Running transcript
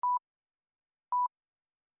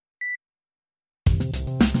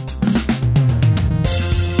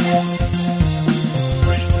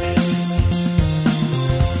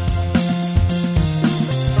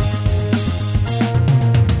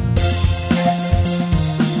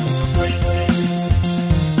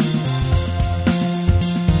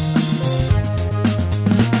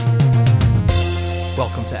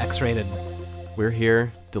Rated. We're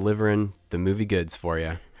here delivering the movie goods for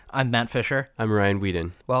you. I'm Matt Fisher. I'm Ryan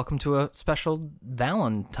Whedon. Welcome to a special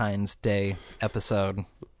Valentine's Day episode.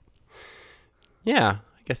 Yeah,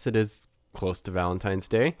 I guess it is close to Valentine's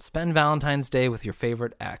Day. Spend Valentine's Day with your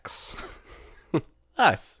favorite ex.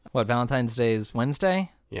 Us. What, Valentine's Day is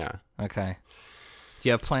Wednesday? Yeah. Okay. Do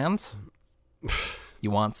you have plans?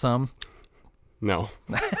 You want some? No.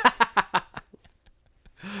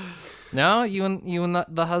 No, you and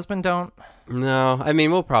the husband don't. No, I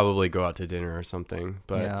mean, we'll probably go out to dinner or something,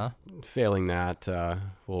 but Yeah. failing that,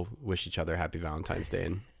 we'll wish each other happy Valentine's Day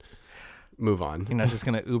and move on. You're not just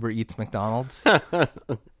gonna Uber Eats McDonald's.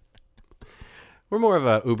 We're more of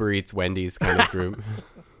a Uber Eats Wendy's kind of group.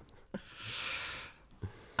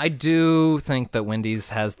 I do think that Wendy's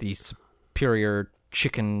has the superior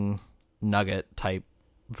chicken nugget type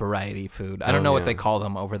variety food. I don't know what they call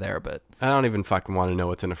them over there, but I don't even fucking want to know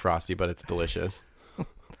what's in a Frosty, but it's delicious.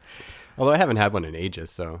 Although I haven't had one in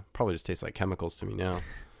ages, so probably just tastes like chemicals to me now.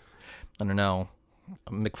 I don't know.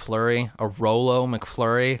 A McFlurry, a Rolo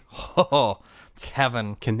McFlurry. Oh, it's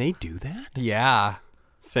heaven. Can they do that? Yeah.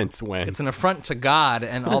 Since when? It's an affront to God,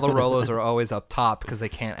 and all the Rolos are always up top because they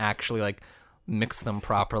can't actually like mix them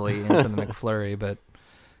properly into the McFlurry, but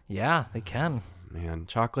yeah, they can. Man,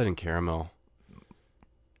 chocolate and caramel.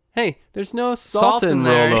 Hey, there's no salt in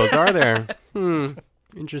there. Rolos, are there?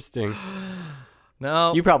 Interesting.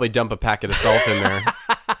 No. You probably dump a packet of salt in there.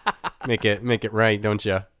 Make it right, don't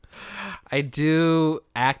you? I do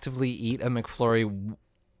actively eat a McFlurry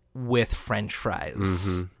with French fries.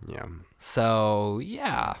 Mm-hmm. Yeah. So,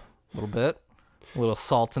 yeah, a little bit. A little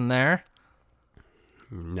salt in there.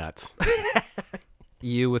 Nuts.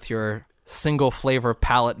 You with your single flavor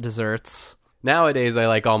palette desserts. Nowadays, I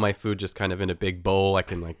like all my food just kind of in a big bowl. I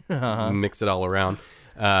can like mix it all around.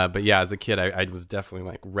 But yeah, as a kid, I was definitely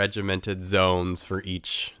like regimented zones for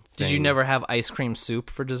each thing. Did you never have ice cream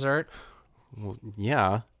soup for dessert? Well,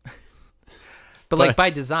 yeah. But like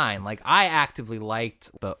by design, like I actively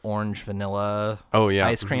liked the orange vanilla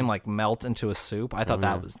ice cream like melt into a soup. I thought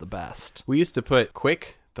that was the best. We used to put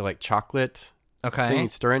Quick, the like chocolate thing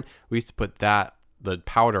you'd stir in. We used to put the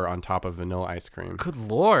powder on top of vanilla ice cream. Good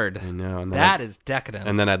Lord. I know. And that is decadent.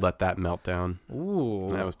 And then I'd let that melt down. Ooh.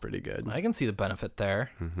 That was pretty good. I can see the benefit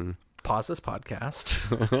there. Mm-hmm. Pause this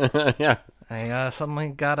podcast. Yeah. I suddenly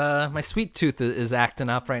got my sweet tooth is acting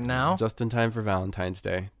up right now. Just in time for Valentine's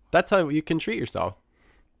Day. That's how you can treat yourself.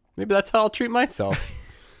 Maybe that's how I'll treat myself.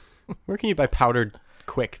 Where can you buy powdered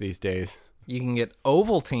Quick these days? You can get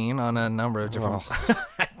Ovaltine on a number of different...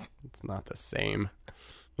 It's not the same.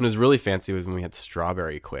 When it was really fancy was when we had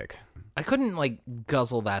strawberry Quick. I couldn't like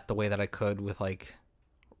guzzle that the way that I could with like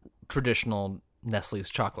traditional Nestle's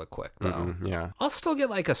chocolate Quick though. Yeah. I'll still get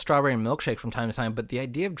like a strawberry milkshake from time to time, but the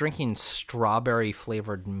idea of drinking strawberry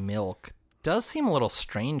flavored milk does seem a little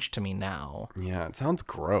strange to me now. Yeah, it sounds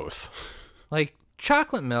gross. Like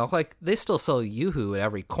chocolate milk, like they still sell Yoo-Hoo at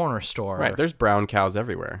every corner store. Right, there's brown cows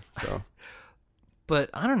everywhere, so... But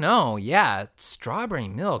I don't know. Yeah, strawberry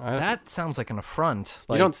milk. That sounds like an affront.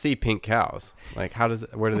 Like, you don't see pink cows. Like,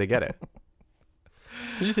 where do they get it?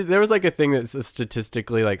 Did you see? There was like a thing that's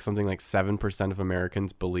statistically like something like 7% of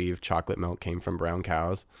Americans believe chocolate milk came from brown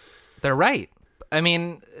cows. They're right. I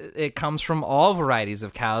mean, it comes from all varieties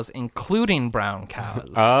of cows, including brown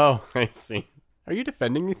cows. Oh, I see. Are you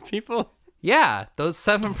defending these people? Yeah, those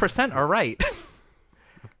 7% are right.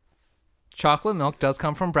 Chocolate milk does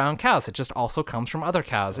come from brown cows. It just also comes from other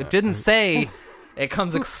cows. It didn't say it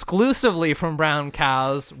comes exclusively from brown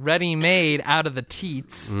cows, ready-made out of the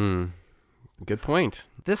teats. Good point.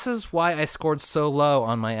 This is why I scored so low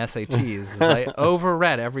on my SATs. Is I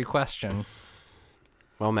overread every question.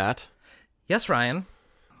 Well, Matt. Yes, Ryan.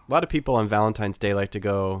 A lot of people on Valentine's Day like to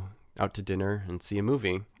go out to dinner and see a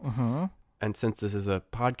movie. Mm-hmm. And since this is a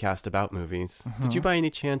podcast about movies, did you by any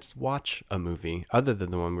chance watch a movie other than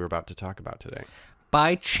the one we're about to talk about today?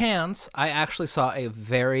 By chance, I actually saw a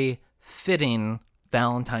very fitting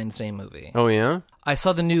Valentine's Day movie. Oh, yeah? I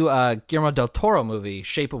saw the new Guillermo del Toro movie,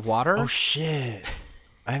 Shape of Water. Oh, shit.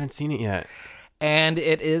 I haven't seen it yet. And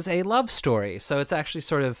it is a love story, so it's actually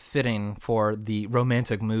sort of fitting for the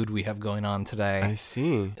romantic mood we have going on today. I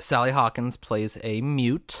see. Sally Hawkins plays a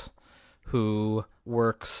mute who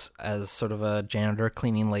works as sort of a janitor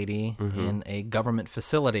cleaning lady in a government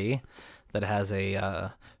facility that has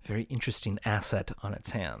a very interesting asset on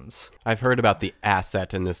its hands. I've heard about the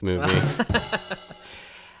asset in this movie.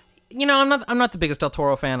 You know, I'm not the biggest Del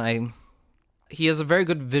Toro fan. He has a very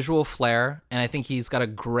good visual flair, and I think he's got a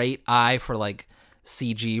great eye for like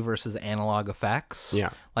CG versus analog effects.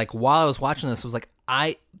 Yeah. Like while I was watching this, it was like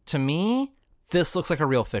to me, this looks like a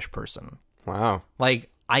real fish person. Wow. Like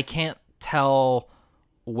I can't tell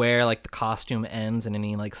where like the costume ends and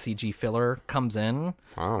any like CG filler comes in.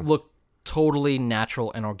 Look totally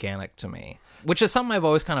natural and organic to me, which is something I've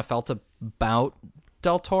always kind of felt about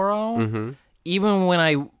Del Toro. Even when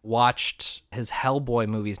I watched his Hellboy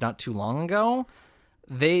movies not too long ago,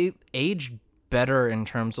 they aged better in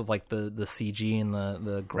terms of like the CG and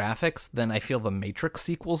the graphics than I feel the Matrix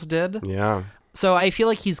sequels did. Yeah. So I feel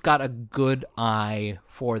like he's got a good eye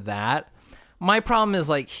for that. My problem is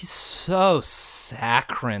like he's so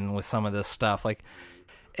saccharine with some of this stuff. Like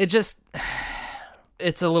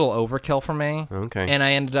it's a little overkill for me. Okay. And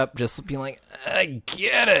I ended up just being like, I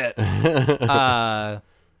get it.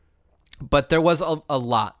 But there was a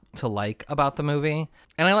lot to like about the movie.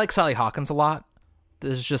 And I like Sally Hawkins a lot.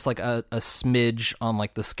 This is just like a smidge on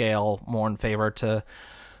like the scale more in favor to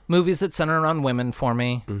movies that center around women for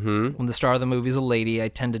me. When the star of the movie is a lady, I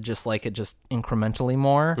tend to just like it just incrementally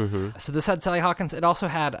more. So this had Sally Hawkins. It also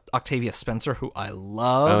had Octavia Spencer, who I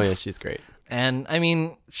love. Oh, yeah, she's great. And, I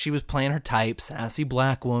mean, she was playing her type, sassy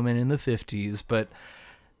black woman in the 50s, but,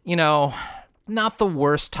 you know, not the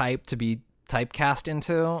worst type to be typecast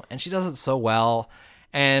into, and she does it so well.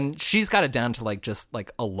 And she's got it down to, like, just,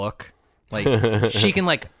 like, a look. Like, she can,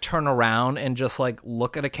 like, turn around and just, like,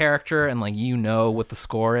 look at a character and, like, you know what the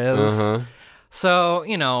score is. So,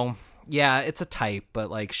 you know, yeah, it's a type,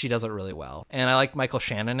 but, like, she does it really well. And I like Michael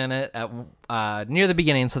Shannon in it at near the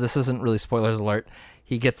beginning, so this isn't really spoilers alert.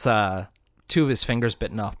 He gets 2 of his fingers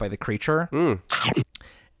bitten off by the creature.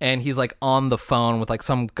 And he's like on the phone with like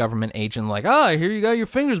some government agent, like, oh, I hear you got your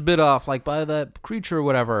fingers bit off like by that creature or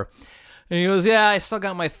whatever. And he goes, yeah, I still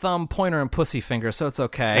got my thumb, pointer, and pussy finger, so it's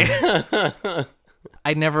okay.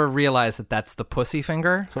 I never realized that that's the pussy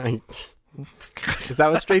finger. Is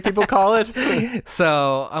that what straight people call it?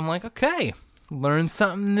 So I'm like, okay, learn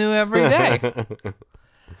something new every day.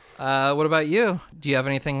 What about you? Do you have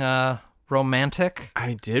anything romantic?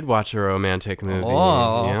 I did watch a romantic movie.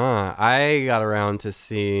 Oh. Yeah. I got around to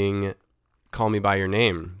seeing Call Me By Your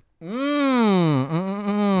Name. Yeah.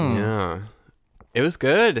 It was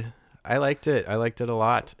good. I liked it. I liked it a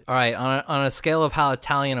lot. All right. On a scale of how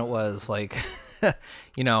Italian it was, like,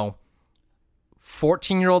 you know,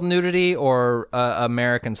 14-year-old nudity or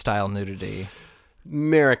American style nudity?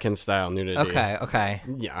 American style nudity. Okay.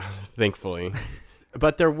 Yeah, thankfully.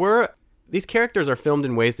 But these characters are filmed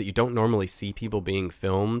in ways that you don't normally see people being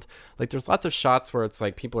filmed. Like, there's lots of shots where it's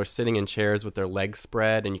like people are sitting in chairs with their legs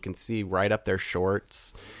spread and you can see right up their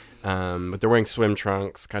shorts. But they're wearing swim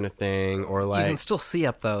trunks kind of thing, or like... You can still see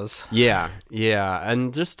up those. Yeah.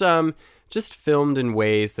 And just filmed in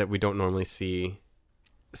ways that we don't normally see,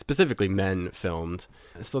 specifically men filmed.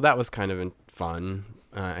 So that was kind of fun,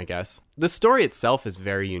 I guess. The story itself is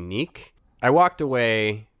very unique. I walked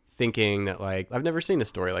away thinking that, like, I've never seen a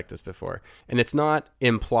story like this before. And it's not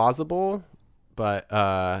implausible, but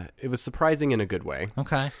it was surprising in a good way.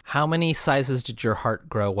 Okay. How many sizes did your heart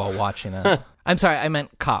grow while watching it? I'm sorry, I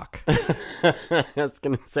meant cock. I was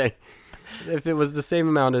going to say, if it was the same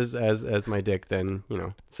amount as my dick, then, you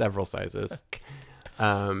know, several sizes.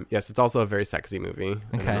 Yes, it's also a very sexy movie.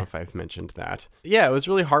 I don't know if I've mentioned that. Yeah, it was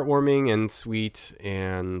really heartwarming and sweet,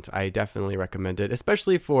 and I definitely recommend it,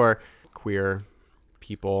 especially for queer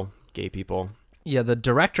people, gay people. Yeah, the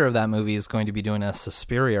director of that movie is going to be doing a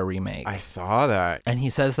Suspiria remake. I saw that. And he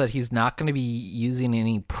says that he's not going to be using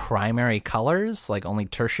any primary colors, like only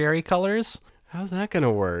tertiary colors. How's that going to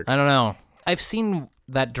work? I don't know. I've seen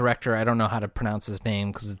that director. I don't know how to pronounce his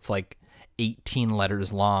name because it's like 18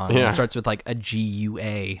 letters long. Yeah. It starts with like a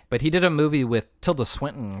G-U-A. But he did a movie with Tilda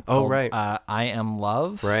Swinton called I Am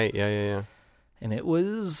Love. Right, yeah. And it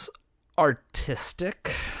was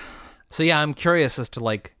artistic. So yeah, I'm curious as to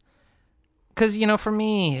like... Because, you know, for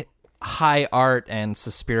me, high art and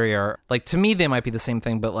Suspiria, like, to me, they might be the same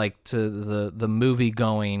thing, but, like, to the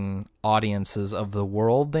movie-going audiences of the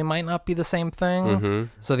world, they might not be the same thing. Mm-hmm.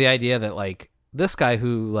 So the idea that, like, this guy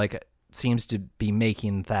who, like, seems to be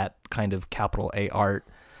making that kind of capital A art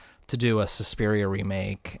to do a Suspiria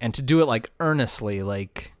remake, and to do it, like, earnestly,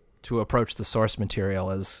 like, to approach the source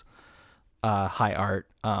material as high art,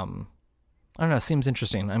 I don't know, seems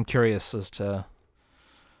interesting. I'm curious as to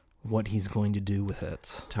what he's going to do with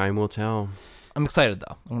it. Time will tell. I'm excited,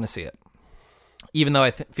 though. I'm going to see it. Even though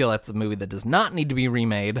I feel that's a movie that does not need to be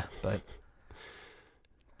remade, but...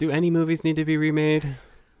 Do any movies need to be remade?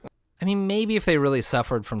 I mean, maybe if they really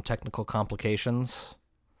suffered from technical complications.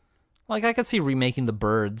 Like, I could see remaking The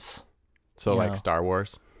Birds. So, like, Star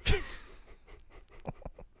Wars?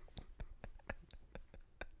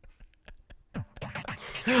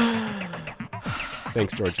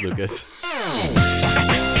 Thanks, George Lucas.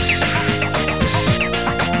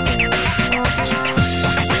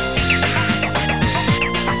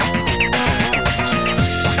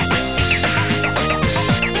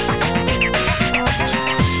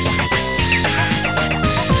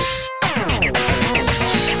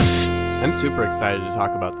 super excited to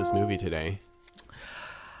talk about this movie today.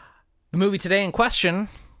 The movie today in question,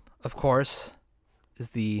 of course, is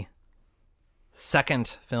the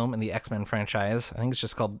second film in the X-Men franchise. I think it's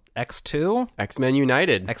just called X2. X-Men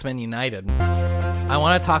United. X-Men United. I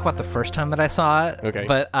want to talk about the first time that I saw it. Okay.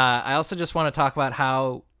 But I also just want to talk about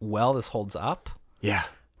how well this holds up. Yeah.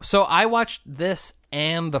 So I watched this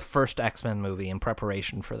and the first X-Men movie in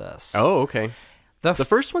preparation for this. Oh, okay. The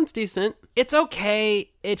first one's decent. It's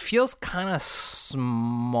okay. It feels kind of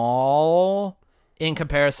small in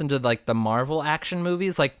comparison to like the Marvel action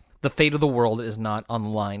movies. Like the fate of the world is not on the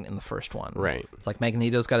line in the first one. Right. It's like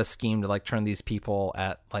Magneto's got a scheme to like turn these people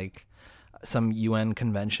at like some UN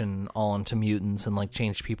convention all into mutants and like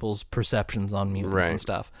change people's perceptions on mutants and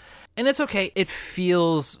stuff. And it's okay. It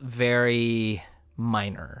feels very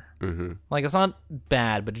minor. Mm-hmm. Like it's not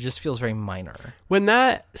bad, but it just feels very minor. When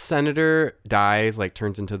that senator dies, like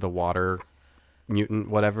turns into the water mutant,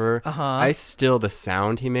 whatever, the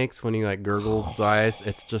sound he makes when he like gurgles his eyes,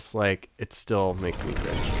 it's just like, it still makes me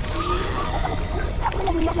cringe.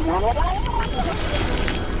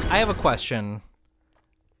 I have a question,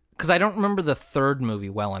 because I don't remember the third movie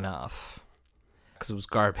well enough, because it was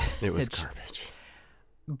garbage. It was garbage.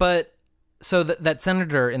 But so that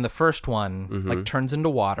senator in the first one like turns into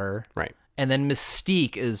water, right? And then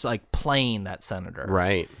Mystique is like playing that senator,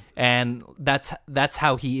 right? And that's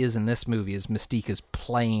how he is in this movie. Is Mystique is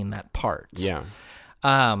playing that part? Yeah.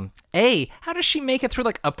 How does she make it through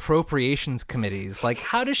like appropriations committees? Like,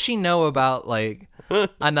 how does she know about like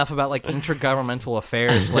enough about like intergovernmental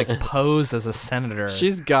affairs to like pose as a senator?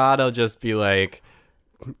 She's gotta just be like,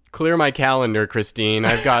 clear my calendar, Christine.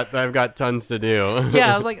 I've got tons to do.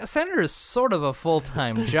 Yeah, I was like, a senator is sort of a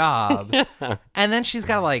full-time job. Yeah. And then she's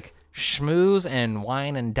got to like schmooze and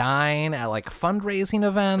wine and dine at like fundraising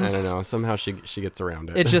events. I don't know. Somehow she gets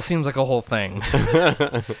around it. It just seems like a whole thing.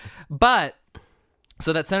 But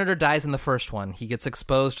so that senator dies in the first one. He gets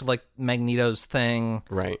exposed to like Magneto's thing.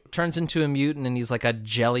 Right. Turns into a mutant, and he's like a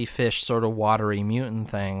jellyfish sort of watery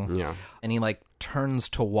mutant thing. Yeah. And he like turns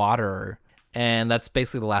to water. And that's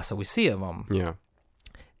basically the last that we see of him. Yeah.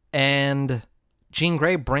 And Jean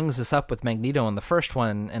Grey brings this up with Magneto in the first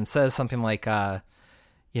one and says something like,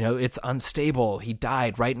 it's unstable. He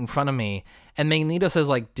died right in front of me. And Magneto says,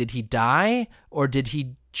 like, did he die? Or did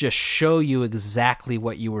he just show you exactly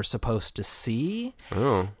what you were supposed to see?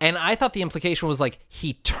 Oh. And I thought the implication was, like,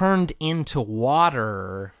 he turned into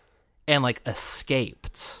water and, like,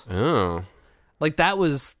 escaped. Oh. Like, that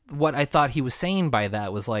was what I thought he was saying by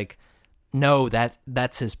that, was, like, no,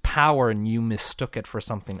 that's his power, and you mistook it for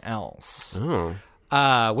something else. Oh.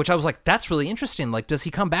 Which I was like, that's really interesting. Like, does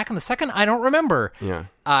he come back in the second? I don't remember. Yeah.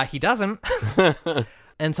 He doesn't.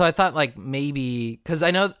 And so I thought, like, maybe... Because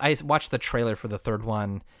I know I watched the trailer for the third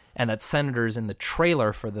one, and that senator's in the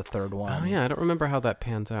trailer for the third one. Oh, yeah. I don't remember how that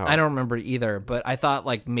pans out. I don't remember either, but I thought,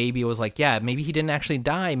 like, maybe it was like, yeah, maybe he didn't actually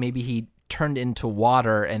die. Maybe he turned into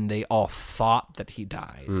water, and they all thought that he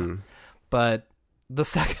died. Mm. But the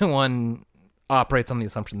second one operates on the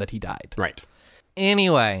assumption that he died. Right.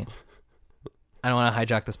 Anyway, I don't want to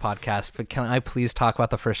hijack this podcast, but can I please talk about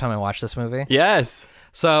the first time I watched this movie? Yes.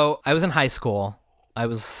 So I was in high school. I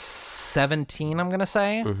was 17, I'm going to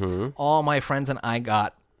say. Mm-hmm. All my friends and I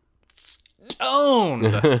got stoned.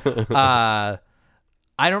 I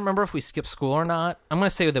don't remember if we skipped school or not. I'm going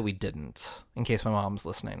to say that we didn't, in case my mom's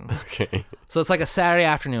listening. Okay. So it's like a Saturday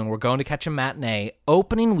afternoon. We're going to catch a matinee.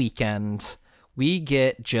 Opening weekend. We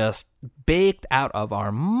get just baked out of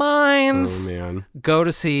our minds. Oh, man. Go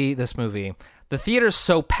to see this movie. The theater's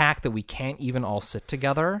so packed that we can't even all sit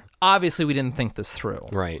together. Obviously, we didn't think this through.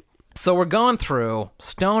 Right. So we're going through,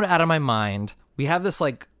 stoned out of my mind. We have this,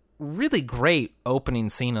 like, really great opening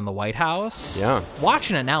scene in the White House. Yeah.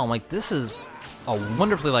 Watching it now, I'm like, this is a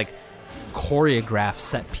wonderfully, like, choreographed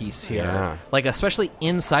set piece here. Yeah. Like, especially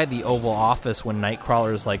inside the Oval Office when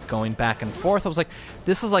Nightcrawler's, like, going back and forth. I was like,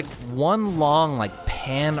 this is, like, one long, like,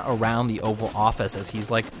 pan around the Oval Office as he's,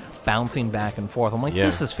 like, bouncing back and forth. I'm like,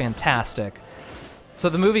 This is fantastic. So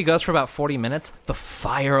the movie goes for about 40 minutes. The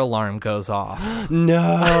fire alarm goes off.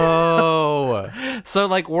 No. So,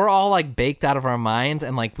 like, we're all, like, baked out of our minds,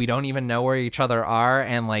 and, like, we don't even know where each other are,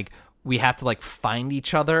 and, like, we have to, like, find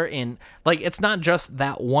each other in, like, it's not just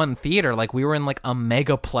that one theater. Like, we were in, like, a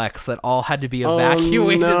megaplex that all had to be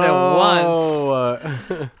evacuated at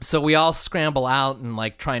once. So we all scramble out and,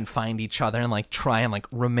 like, try and find each other and, like, try and, like,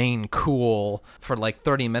 remain cool for, like,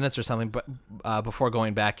 30 minutes or something before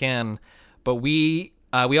going back in. But we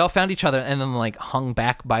all found each other and then, like, hung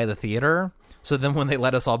back by the theater. So then when they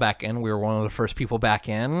let us all back in, we were one of the first people back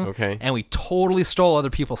in. Okay. And we totally stole other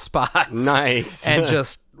people's spots. Nice. And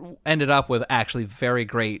just ended up with actually very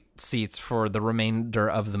great seats for the remainder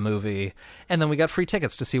of the movie. And then we got free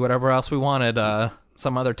tickets to see whatever else we wanted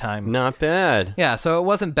some other time. Not bad. Yeah, so it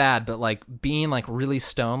wasn't bad, but like being like really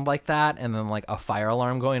stoned like that and then like a fire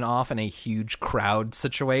alarm going off in a huge crowd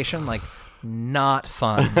situation, like not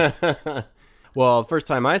fun. Well, first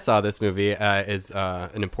time I saw this movie is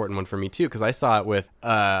an important one for me too, because I saw it with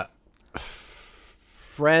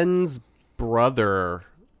friend's brother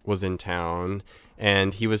was in town,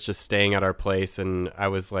 and he was just staying at our place, and I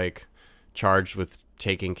was like charged with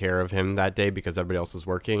taking care of him that day because everybody else was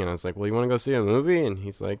working, and I was like, well, you want to go see a movie? And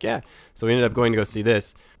he's like, yeah. So we ended up going to go see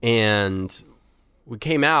this, and we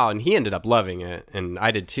came out, and he ended up loving it, and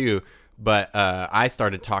I did too, but I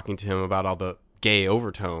started talking to him about all the gay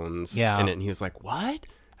overtones in it, and he was like, what?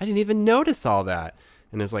 I didn't even notice all that.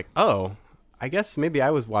 And it's like, oh, I guess maybe I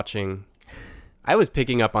was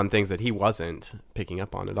picking up on things that he wasn't picking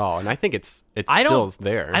up on at all, and I think it's still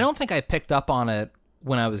there. I don't think I picked up on it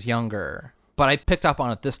when I was younger, but I picked up on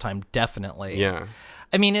it this time, definitely. Yeah.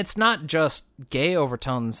 I mean, it's not just gay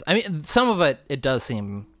overtones. I mean, some of it does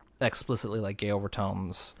seem explicitly like gay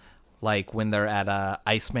overtones, like when they're at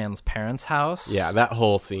Iceman's parents' house. Yeah, that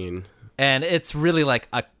whole scene. And it's really like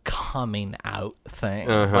a coming out thing.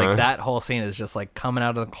 Like that whole scene is just like coming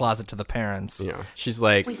out of the closet to the parents. Yeah. She's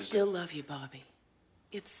like, we still love you, Bobby.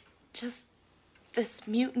 It's just this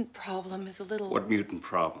mutant problem is a little... What mutant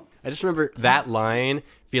problem? I just remember that line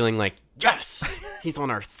feeling like, yes, he's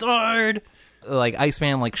on our side. Like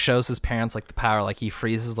Iceman like shows his parents like the power, like he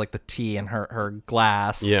freezes like the tea in her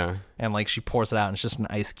glass. Yeah. And like she pours it out and it's just an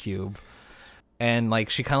ice cube. And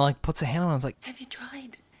like she kind of like puts a hand on it and is like, have you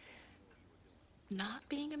tried not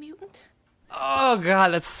being a mutant? oh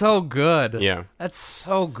God, that's so good. Yeah. That's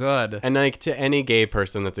so good. And like to any gay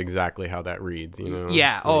person, that's exactly how that reads, you know?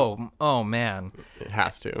 Yeah. Like, oh man. It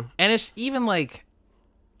has to. And it's even like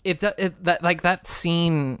that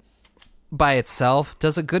scene by itself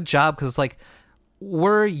does a good job because like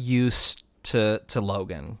we're used to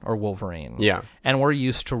Logan or Wolverine. Yeah. And we're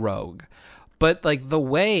used to Rogue. But like the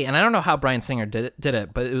way, and I don't know how Bryan Singer did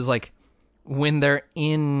it, but it was like when they're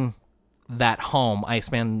in that home,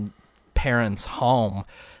 Iceman parents' home,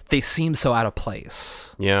 they seem so out of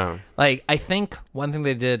place. Yeah. Like I think one thing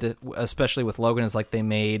they did, especially with Logan, is like they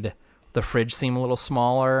made the fridge seem a little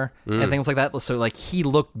smaller and things like that. So like he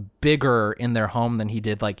looked bigger in their home than he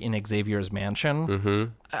did like in Xavier's mansion. Mm-hmm.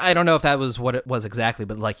 I don't know if that was what it was exactly,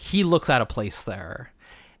 but like he looks out of place there.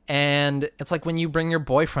 And it's like when you bring your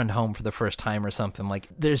boyfriend home for the first time or something, like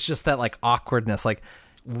there's just that like awkwardness, like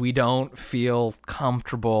we don't feel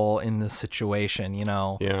comfortable in this situation, you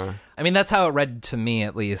know? Yeah. I mean, that's how it read to me,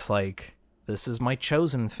 at least, like, this is my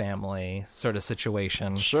chosen family sort of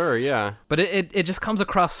situation. Sure, yeah. But it just comes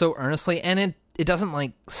across so earnestly, and it doesn't,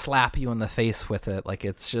 like, slap you in the face with it. Like,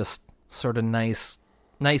 it's just sort of nice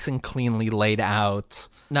and cleanly laid out.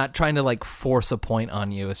 Not trying to, like, force a point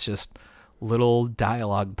on you. It's just little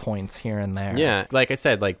dialogue points here and there. Yeah, like I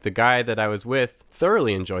said, like the guy that I was with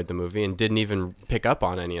thoroughly enjoyed the movie and didn't even pick up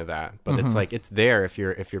on any of that. But it's like it's there if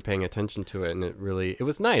you're paying attention to it, and it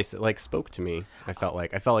was nice. It like spoke to me. I felt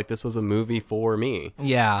like this was a movie for me.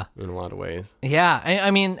 Yeah, in a lot of ways. Yeah, I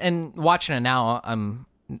mean, and watching it now,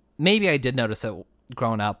 maybe I did notice it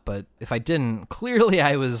growing up, but if I didn't, clearly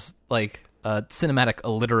I was like a cinematic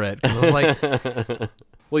illiterate. 'Cause I was like.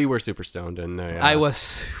 Well, you were super stoned, and I was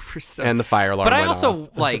super stoned, and the fire alarm. But I went also off.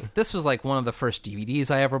 like this was like one of the first DVDs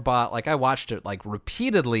I ever bought. Like I watched it like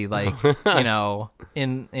repeatedly, like you know,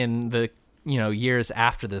 in the years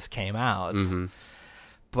after this came out. Mm-hmm.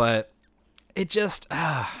 But it just,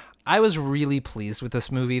 I was really pleased with this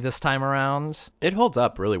movie this time around. It holds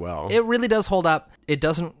up really well. It really does hold up. It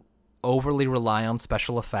doesn't overly rely on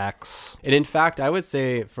special effects, and in fact, I would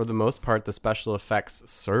say for the most part, the special effects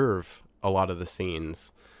serve a lot of the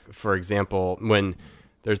scenes. For example, when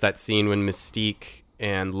there's that scene when Mystique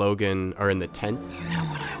and Logan are in the tent. You know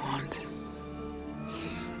what I want.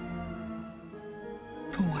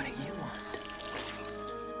 But what do you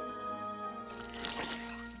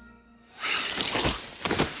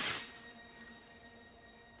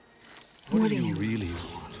want? What do you really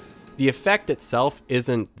want? The effect itself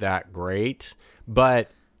isn't that great,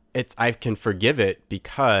 but I can forgive it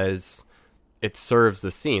because it serves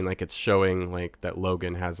the scene. Like it's showing like that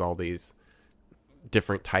Logan has all these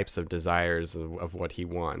different types of desires of what he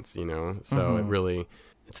wants, you know? So it really,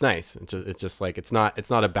 it's nice. It's just like, it's not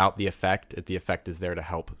about the effect. The effect is there to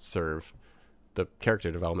help serve the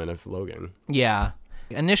character development of Logan. Yeah.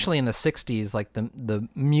 Initially in the 60s, like the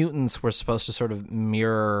mutants were supposed to sort of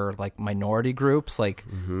mirror like minority groups. Like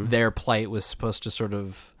their plight was supposed to sort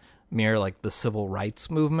of mirror like the civil rights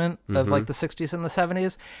movement of like the 60s and the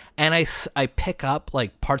 70s. And I pick up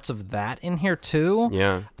like parts of that in here too.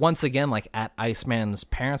 Yeah. Once again, like at Iceman's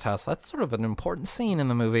parents' house, that's sort of an important scene in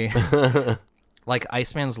the movie. Like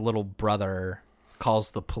Iceman's little brother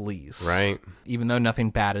calls the police. Right. Even though nothing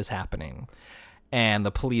bad is happening. And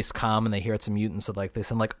the police come and they hear it's a mutant. So like they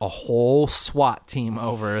send like a whole SWAT team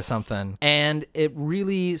over or something. And it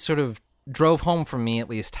really sort of drove home for me, at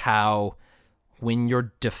least, how when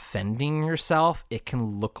you're defending yourself, it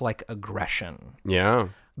can look like aggression. Yeah.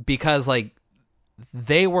 Because like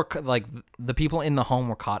they were like the people in the home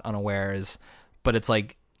were caught unawares, but it's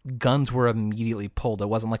like guns were immediately pulled. It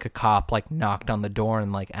wasn't like a cop like knocked on the door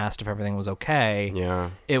and like asked if everything was okay. Yeah.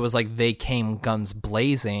 It was like they came guns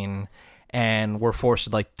blazing and were forced to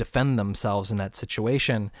like defend themselves in that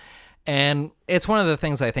situation. And it's one of the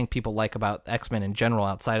things I think people like about X-Men in general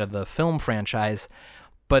outside of the film franchise,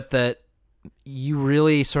 but that you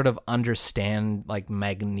really sort of understand like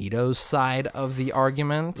Magneto's side of the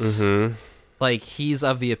argument. Mm-hmm. Like he's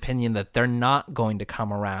of the opinion that they're not going to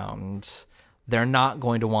come around. They're not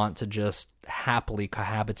going to want to just happily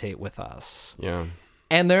cohabitate with us. Yeah.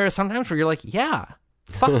 And there are sometimes where you're like, yeah,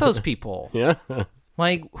 fuck those people. Yeah.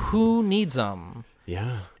 Like, who needs them?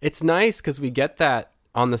 Yeah. It's nice because we get that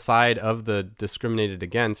on the side of the discriminated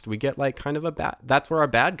against. We get like kind of that's where our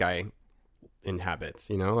bad guy inhabits,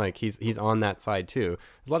 you know, like he's on that side too.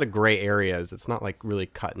 There's a lot of gray areas. It's not like really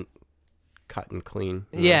cut and clean.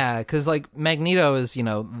 Yeah, because like Magneto is, you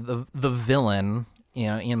know, the villain, you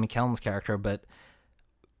know, Ian McKellen's character, but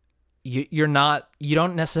you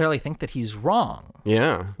don't necessarily think that he's wrong.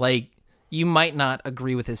 Yeah. Like you might not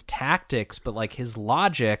agree with his tactics, but like his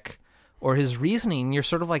logic or his reasoning, you're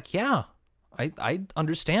sort of like, yeah, I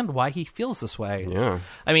understand why he feels this way. Yeah.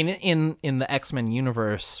 I mean, in the X-Men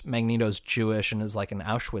universe, Magneto's Jewish and is like an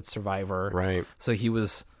Auschwitz survivor. Right. So he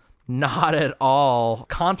was not at all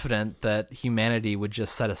confident that humanity would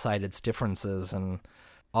just set aside its differences and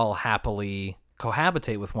all happily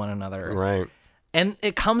cohabitate with one another. Right. And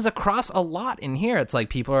it comes across a lot in here. It's like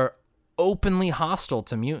people are openly hostile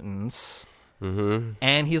to mutants. Mm-hmm.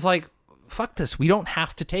 And he's like, fuck this. We don't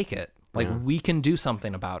have to take it. Like, we can do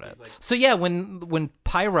something about it. So, yeah, when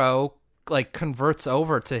Pyro, like, converts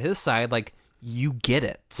over to his side, like, you get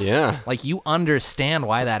it. Yeah. Like, you understand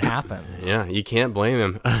why that happens. Yeah, you can't blame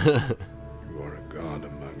him. You are a god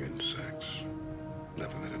among insects.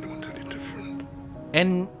 Never let anyone tell you different.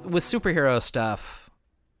 And with superhero stuff,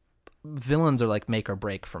 villains are, like, make or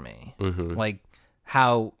break for me. Mm-hmm. Like,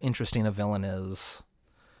 how interesting a villain is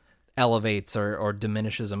elevates or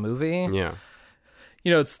diminishes a movie. Yeah. You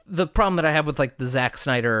know, it's the problem that I have with like the Zack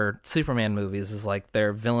Snyder Superman movies is like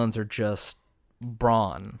their villains are just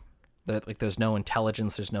brawn. Like there's no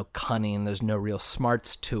intelligence, there's no cunning, there's no real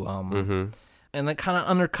smarts to them. Mm-hmm. And that kind of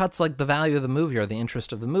undercuts like the value of the movie or the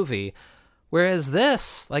interest of the movie. Whereas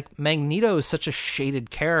this, like Magneto is such a shaded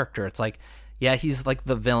character. It's like, yeah, he's like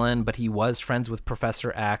the villain, but he was friends with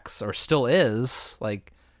Professor X or still is.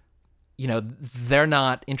 Like, you know, they're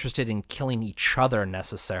not interested in killing each other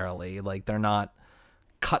necessarily. Like they're not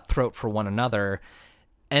cutthroat for one another.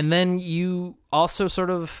 And then you also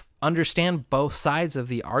sort of understand both sides of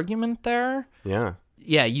the argument there. Yeah.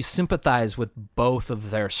 Yeah, you sympathize with both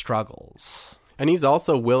of their struggles. And he's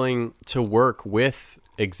also willing to work with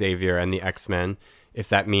Xavier and the X-Men if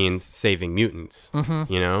that means saving mutants.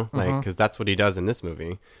 Mm-hmm. You know, like because that's what he does in this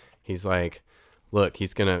movie. He's like, look,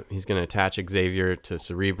 he's gonna attach Xavier to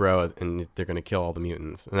Cerebro, and they're gonna kill all the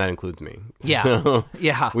mutants, and that includes me. Yeah, So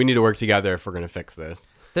yeah. we need to work together if we're gonna fix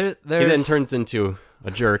this. He then turns into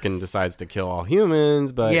a jerk and decides to kill all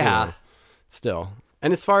humans, but yeah, you know, still.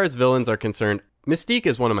 And as far as villains are concerned, Mystique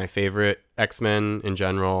is one of my favorite X-Men in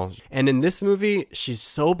general, and in this movie, she's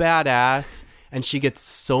so badass, and she gets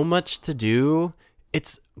so much to do.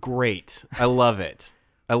 It's great. I love it.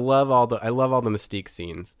 I love all the Mystique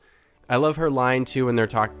scenes. I love her line too when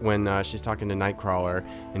she's talking to Nightcrawler,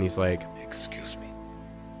 and he's like, Excuse me.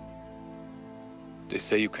 They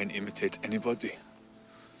say you can imitate anybody.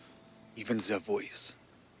 Even their voice.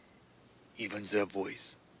 Even their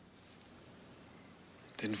voice.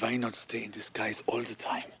 Then why not stay in disguise all the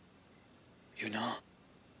time? You know?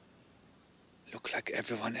 Look like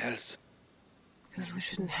everyone else. Because we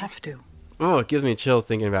shouldn't have to. oh, it gives me chills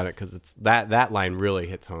thinking about it because it's that line really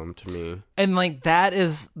hits home to me. And like that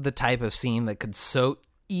is the type of scene that could so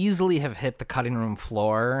easily have hit the cutting room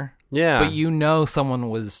floor. Yeah. But you know someone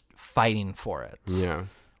was fighting for it. Yeah.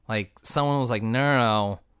 Like someone was like,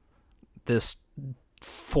 no, this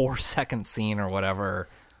 4-second scene or whatever,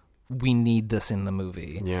 we need this in the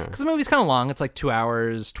movie. Yeah. Because the movie's kind of long. It's like 2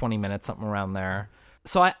 hours, 20 minutes, something around there.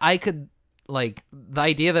 So I could like the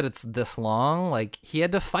idea that it's this long, like he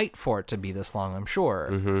had to fight for it to be this long, I'm sure.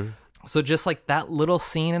 Mm-hmm. So just like that little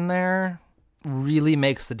scene in there really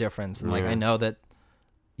makes the difference. And like, I know that,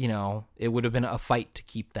 you know, it would have been a fight to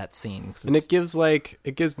keep that scene. And it gives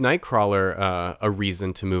Nightcrawler a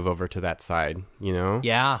reason to move over to that side, you know?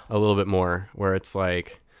 Yeah. A little bit more, where it's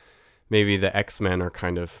like maybe the X-Men are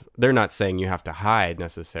kind of, they're not saying you have to hide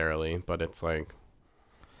necessarily, but it's like,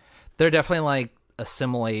 they're definitely like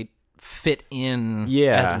assimilate, fit in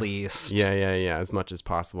at least. Yeah, as much as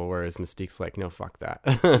possible, whereas Mystique's like, no, fuck that.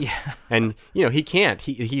 Yeah. And, you know, he can't.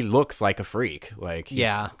 He looks like a freak. Like, he's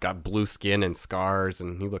Yeah. got blue skin and scars,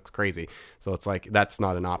 and he looks crazy. So it's like, that's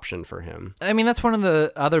not an option for him. I mean, that's one of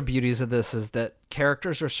the other beauties of this is that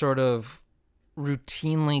characters are sort of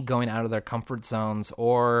routinely going out of their comfort zones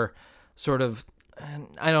or sort of,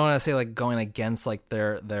 I don't want to say like going against like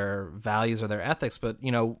their values or their ethics, but,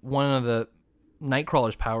 you know, one of the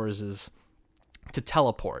Nightcrawler's powers is to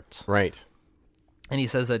teleport. Right. And he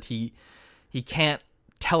says that he can't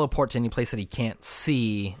teleport to any place that he can't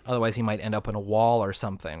see, otherwise he might end up in a wall or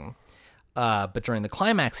something. But during the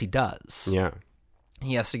climax, he does. Yeah.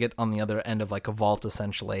 He has to get on the other end of like a vault,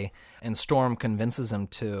 essentially. And Storm convinces him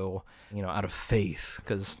to, you know, out of faith,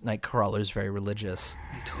 because Nightcrawler is very religious.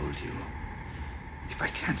 I told you, if I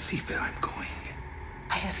can't see where I'm going.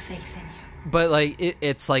 I have faith in you. But like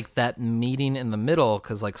it's like that meeting in the middle,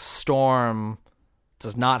 because like Storm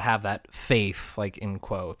does not have that faith, like in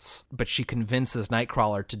quotes, but she convinces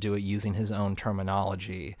Nightcrawler to do it using his own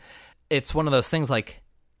terminology. It's one of those things like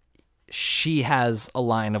she has a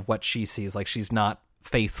line of what she sees, like she's not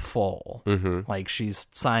faithful, like she's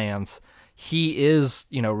science. He is,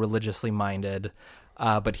 you know, religiously minded,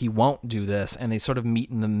 but he won't do this, and they sort of meet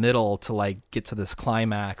in the middle to like get to this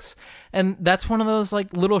climax. And that's one of those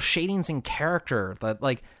like little shadings in character that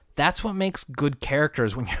like that's what makes good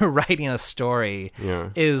characters when you're writing a story.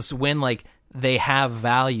 Is when like they have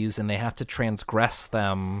values and they have to transgress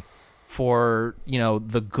them for, you know,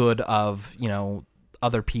 the good of, you know,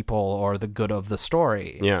 other people or the good of the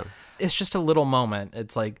story. It's just a little moment.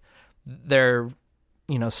 It's like they're,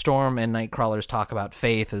 you know, Storm and Nightcrawler's talk about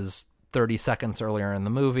faith is 30 seconds earlier in the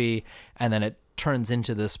movie, and then it turns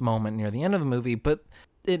into this moment near the end of the movie, but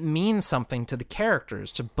it means something to the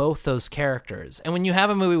characters, to both those characters. And when you have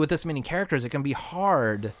a movie with this many characters, it can be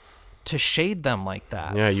hard to shade them like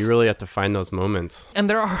that. Yeah, you really have to find those moments. And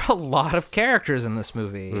there are a lot of characters in this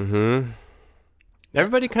movie.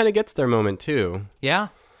 Everybody kind of gets their moment too. Yeah.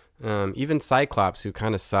 Even Cyclops, who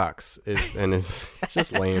kind of sucks, is it's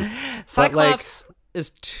just lame. Cyclops is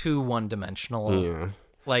too one-dimensional. Yeah.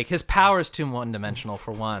 Like, his power is too one-dimensional,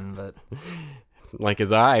 for one, but... Like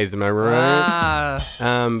his eyes, am I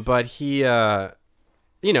right? But he,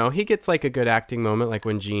 you know, he gets, like, a good acting moment, like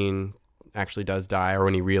when Jean actually does die, or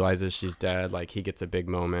when he realizes she's dead, like, he gets a big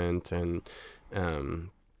moment, and...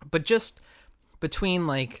 But just between,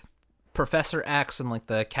 like, Professor X and, like,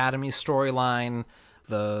 the Academy storyline,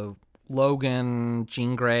 the Logan,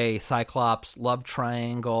 Jean Grey, Cyclops, love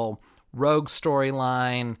triangle, Rogue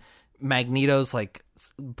storyline... Magneto's like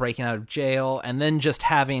breaking out of jail, and then just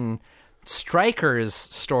having Stryker's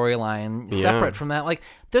storyline separate from that. Like,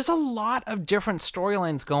 there's a lot of different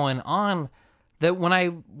storylines going on that when I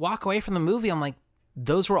walk away from the movie, I'm like,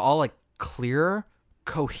 those were all like clear,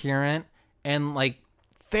 coherent, and like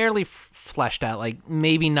fairly fleshed out. Like,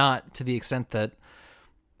 maybe not to the extent that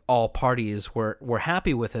all parties were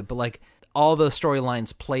happy with it, but like all those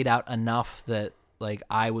storylines played out enough that like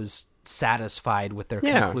I was satisfied with their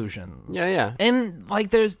conclusions. Yeah. And like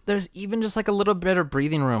there's even just like a little bit of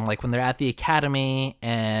breathing room, like when they're at the academy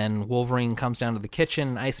and Wolverine comes down to the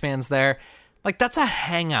kitchen, Iceman's there. Like, that's a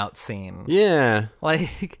hangout scene. Yeah.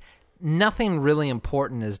 Like, nothing really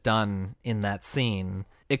important is done in that scene.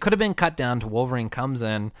 It could have been cut down to Wolverine comes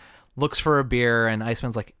in, looks for a beer, and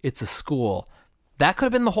Iceman's like, it's a school. That could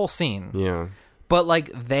have been the whole scene. Yeah. But,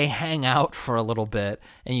 like, they hang out for a little bit,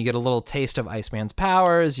 and you get a little taste of Iceman's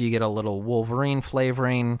powers, you get a little Wolverine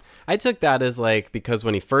flavoring. I took that as, like, because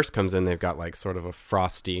when he first comes in, they've got, like, sort of a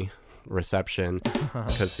frosty reception,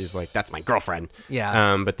 because he's like, that's my girlfriend.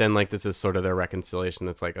 Yeah. But then, like, this is sort of their reconciliation.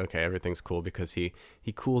 That's like, okay, everything's cool because he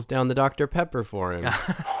cools down the Dr. Pepper for him.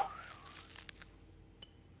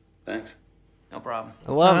 Thanks. No problem.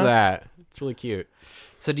 I love that. It's really cute.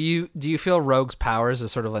 So do you feel Rogue's powers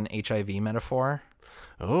is sort of an HIV metaphor?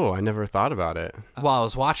 Oh, I never thought about it. While I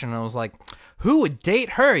was watching, I was like, who would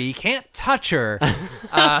date her? You can't touch her.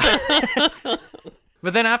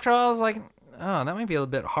 But then after all, I was like, oh, that might be a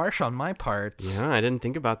little bit harsh on my part. Yeah, I didn't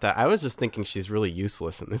think about that. I was just thinking she's really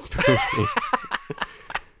useless in this movie.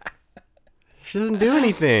 She doesn't do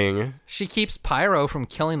anything. She keeps Pyro from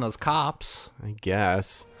killing those cops. I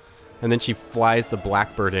guess. And then she flies the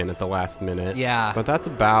Blackbird in at the last minute. Yeah. But that's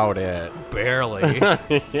about it. Barely.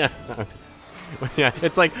 Yeah. Yeah,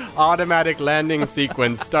 it's like automatic landing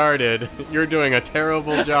sequence started. You're doing a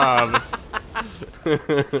terrible job.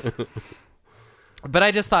 But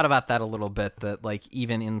I just thought about that a little bit, that like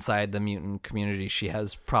even inside the mutant community, she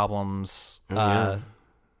has problems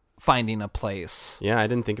finding a place. Yeah, I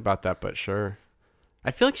didn't think about that, but sure. I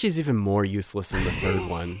feel like she's even more useless in the third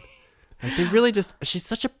one. Like they really just, she's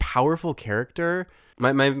such a powerful character.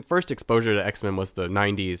 My first exposure to X-Men was the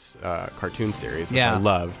 90s cartoon series, which I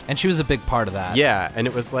loved. And she was a big part of that. Yeah, and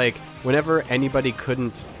it was like whenever anybody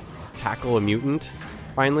couldn't tackle a mutant,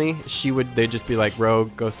 finally, they'd just be like,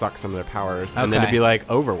 Rogue, go suck some of their powers. And then it'd be like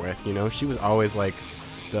over with, you know? She was always like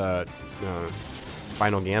the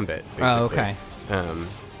final gambit, basically. Oh, okay.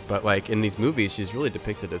 But like in these movies, she's really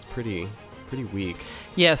depicted as pretty weak.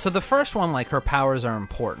 Yeah, so the first one, like, her powers are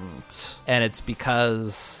important. And it's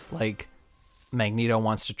because, like, Magneto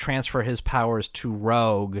wants to transfer his powers to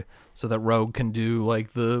Rogue so that Rogue can do,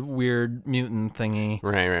 like, the weird mutant thingy.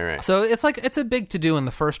 Right. So it's like, it's a big to-do in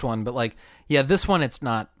the first one, but, like, yeah, this one, it's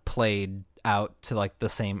not played out to, like, the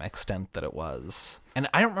same extent that it was. And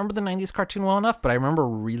I don't remember the 90s cartoon well enough, but I remember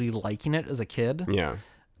really liking it as a kid. Yeah.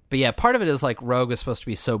 But yeah, part of it is like Rogue is supposed to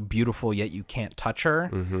be so beautiful, yet you can't touch her.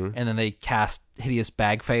 Mm-hmm. And then they cast Hideous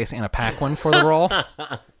Bagface Anna Paquin for the role.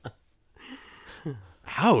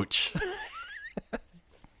 Ouch.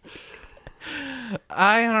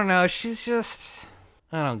 I don't know. She's just...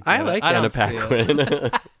 I like Anna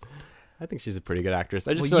Paquin. I think she's a pretty good actress.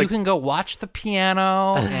 I just feel you like... can go watch the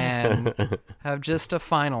piano and have just a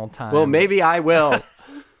final time. Well, maybe I will.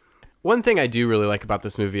 One thing I do really like about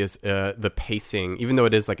this movie is the pacing. Even though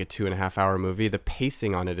it is like a 2.5 hour movie, the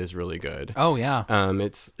pacing on it is really good. Oh, yeah.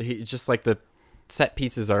 It's just like the set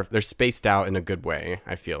pieces they're spaced out in a good way,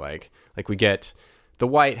 I feel like. Like we get the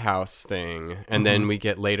White House thing, and then we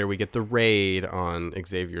get the raid on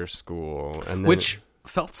Xavier's school. And then Which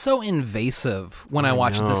felt so invasive when I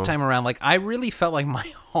watched it this time around. Like, I really felt like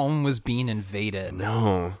my home was being invaded.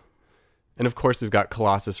 No. And of course, we've got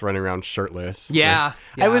Colossus running around shirtless. Yeah.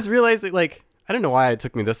 I was realizing, like, I don't know why it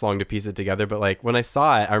took me this long to piece it together, but like when I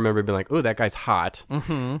saw it, I remember being like, "Oh, that guy's hot."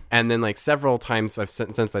 Mm-hmm. And then like several times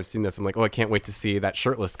since I've seen this, I'm like, "Oh, I can't wait to see that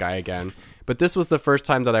shirtless guy again." But this was the first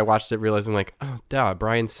time that I watched it, realizing like, "Oh, duh,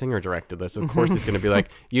 Bryan Singer directed this. Of course, he's going to be like,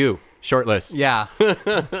 you shirtless." Yeah.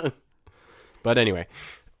 But anyway,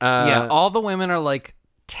 yeah, all the women are like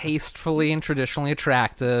tastefully and traditionally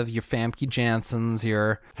attractive. Your Famke Jansens,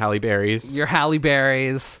 your Halle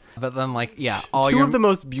Berrys. But then, like, yeah, all two of the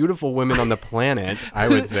most beautiful women on the planet, I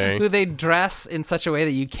would say. Who they dress in such a way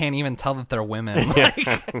that you can't even tell that they're women.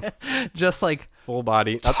 Like, just like full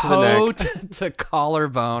body, up to the neck, to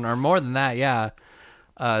collarbone, or more than that. Yeah,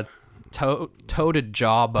 toe to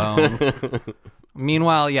jawbone.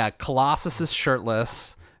 Meanwhile, yeah, Colossus is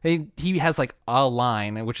shirtless. He has like a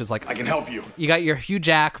line, which is like, I can help you. You got your Hugh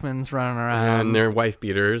Jackmans running around. And their wife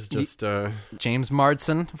beaters. Just James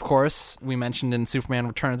Marsden, of course, we mentioned in Superman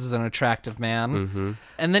Returns as an attractive man. Mm-hmm.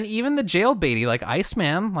 And then even the jailbaity, like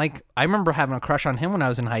Iceman, like I remember having a crush on him when I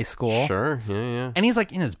was in high school. Sure, yeah. And he's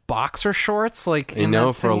like in his boxer shorts, like I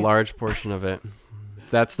know for a large portion of it.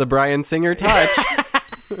 That's the Bryan Singer touch.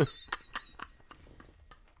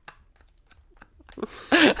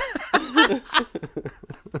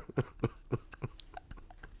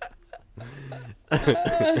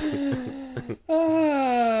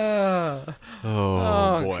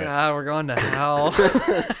 Oh boy. God, we're going to hell.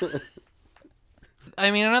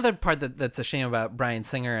 I mean, another part that's a shame about Bryan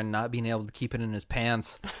Singer and not being able to keep it in his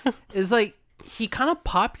pants is like he kind of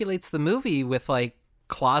populates the movie with like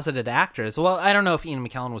closeted actors. Well, I don't know if Ian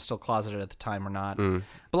McKellen was still closeted at the time or not,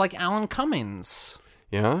 but like Alan Cummings.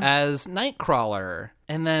 Yeah. As Nightcrawler.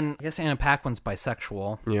 And then I guess Anna Paquin's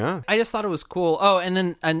bisexual. Yeah. I just thought it was cool. Oh, and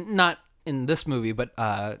then not in this movie, but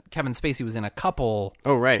Kevin Spacey was in a couple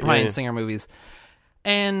Bryan Singer movies.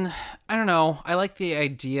 And I don't know. I like the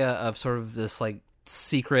idea of sort of this like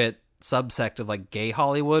secret subsect of like gay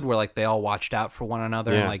Hollywood where like they all watched out for one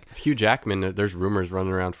another. Yeah. And like Hugh Jackman, there's rumors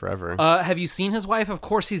running around forever. Have you seen his wife? Of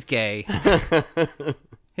course he's gay.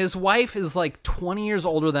 His wife is like 20 years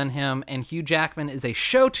older than him, and Hugh Jackman is a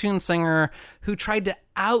show tune singer who tried to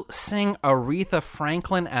out-sing Aretha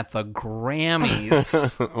Franklin at the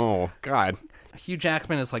Grammys. Oh, God. Hugh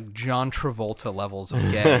Jackman is like John Travolta levels of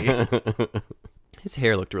gay. His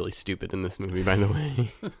hair looked really stupid in this movie, by the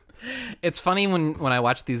way. It's funny when I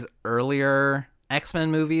watch these earlier X-Men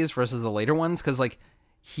movies versus the later ones, because like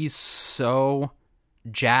he's so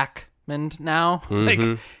Jackman now. Mm-hmm.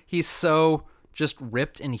 Like he's so just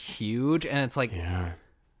ripped and huge, and it's like Yeah.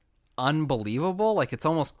 unbelievable. Like it's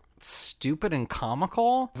almost stupid and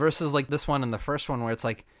comical versus like this one and the first one where it's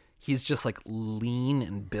like he's just like lean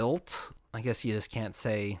and built. I guess you just can't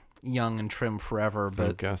say young and trim forever, I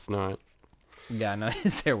but guess not. yeah, no,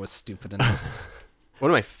 his hair was stupid in this. One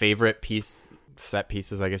of my favorite set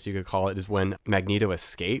pieces, I guess you could call it, is when Magneto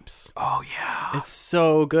escapes. Oh yeah. It's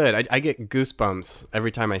so good. I get goosebumps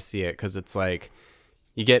every time I see it because it's like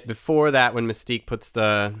you get before that when Mystique puts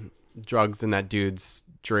the drugs in that dude's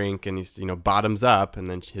drink and he's, bottoms up, and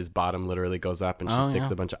then his bottom literally goes up and she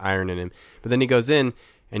sticks a bunch of iron in him. But then he goes in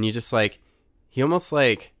and you just like, he almost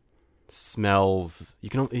like smells, he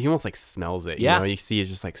almost like smells it. Yeah. You see it's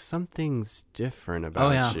just like something's different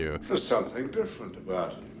about you. There's something different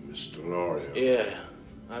about you, Mr. Lorio. Yeah,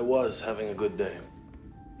 I was having a good day.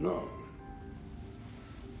 No.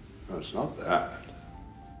 No, it's not that.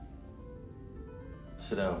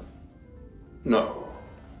 Sit down. No.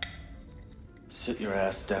 Sit your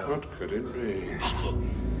ass down. What could it be?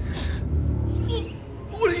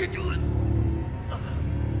 What are you doing?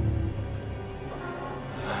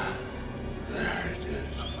 There it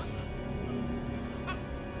is.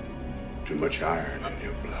 Too much iron in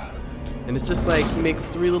your blood. And it's just like he makes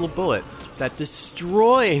 3 little bullets that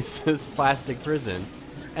destroys this plastic prison.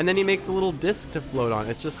 And then he makes a little disc to float on.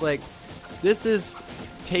 It's just like, this is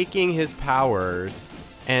taking his powers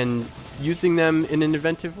and using them in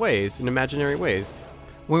inventive ways, in imaginary ways.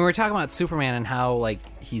 When we were talking about Superman and how like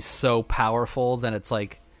he's so powerful that it's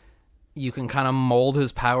like you can kind of mold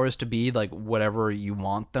his powers to be like whatever you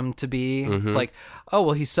want them to be. It's like, oh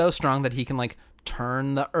well, he's so strong that he can like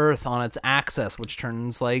turn the earth on its axis, which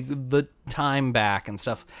turns like the time back and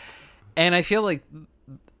stuff. And I feel like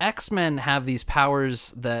X-Men have these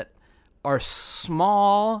powers that are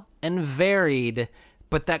small and varied,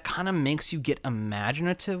 but that kind of makes you get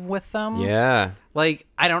imaginative with them. Yeah. Like,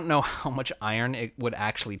 I don't know how much iron it would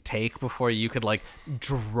actually take before you could, like,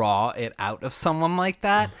 draw it out of someone like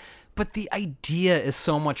that. But the idea is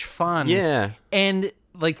so much fun. Yeah. And,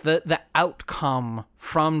 like, the outcome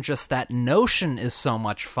from just that notion is so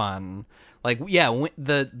much fun. Like, yeah,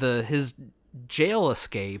 his jail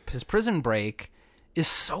escape, his prison break is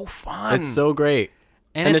so fun. It's so great.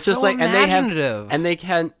 And it's just so like, imaginative. they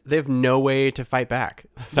have no way to fight back.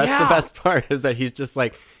 That's the best part, is that he's just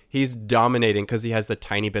like, he's dominating because he has a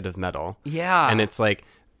tiny bit of metal. Yeah. And it's like,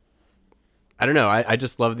 I don't know. I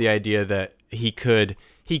just love the idea that he could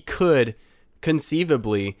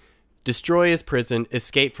conceivably destroy his prison,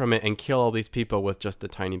 escape from it, and kill all these people with just a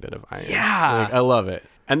tiny bit of iron. Yeah. Like, I love it.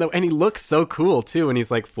 And he looks so cool too when he's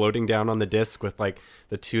like floating down on the disc with like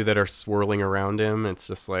the 2 that are swirling around him. It's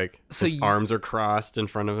just like his arms are crossed in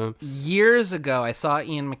front of him. Years ago, I saw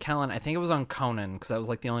Ian McKellen. I think it was on Conan, because that was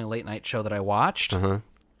like the only late night show that I watched.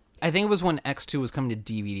 I think it was when X2 was coming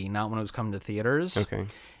to DVD, not when it was coming to theaters. Okay.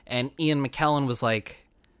 And Ian McKellen was like,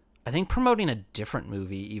 I think promoting a different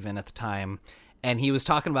movie even at the time. And he was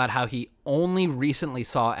talking about how he only recently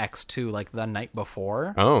saw X2 like the night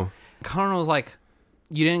before. Oh. Conan was like,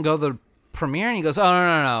 you didn't go to the premiere? And he goes,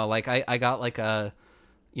 oh, no. Like, I got like a,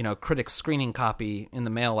 critic screening copy in the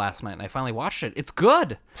mail last night, and I finally watched it. It's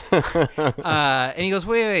good. And he goes,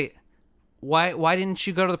 wait. Why didn't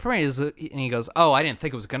you go to the premiere? And he goes, oh, I didn't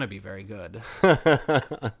think it was going to be very good.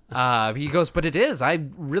 He goes, but it is. I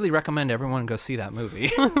really recommend everyone go see that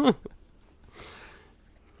movie.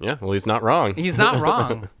 Yeah, well, he's not wrong. He's not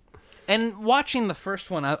wrong. And watching the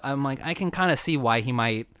first one, I'm like, I can kind of see why he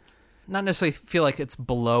might not necessarily feel like it's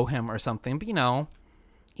below him or something, but Ian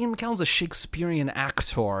McKellen's a Shakespearean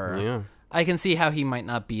actor. Yeah. I can see how he might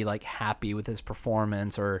not be like happy with his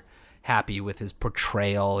performance or happy with his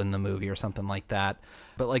portrayal in the movie or something like that.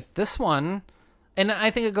 But like this one, and I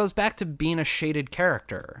think it goes back to being a shaded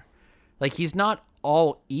character. Like, he's not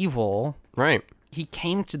all evil. Right. He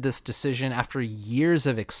came to this decision after years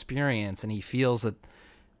of experience, and he feels that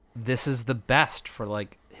this is the best for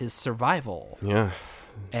like his survival. Yeah.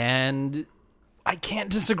 And I can't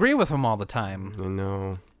disagree with him all the time. I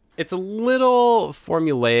know. It's a little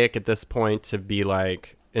formulaic at this point to be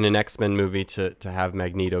like, in an X-Men movie, to have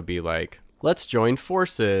Magneto be like, let's join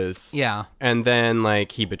forces. Yeah. And then,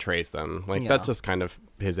 like, he betrays them. Like, Yeah. that's just kind of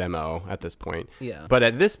his MO at this point. Yeah. But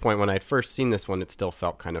at this point, when I'd first seen this one, it still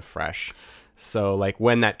felt kind of fresh. So, like,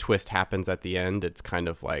 when that twist happens at the end, it's kind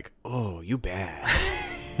of like, oh, you bad.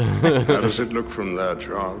 How does it look from there,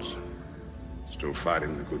 Charles? Still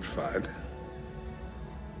fighting the good fight?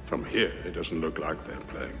 From here, it doesn't look like they're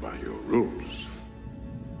playing by your rules.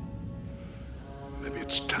 Maybe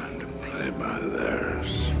it's time to play by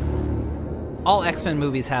theirs. All X-Men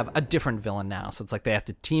movies have a different villain now, so it's like they have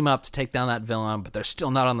to team up to take down that villain, but they're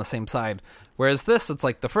still not on the same side. Whereas this, it's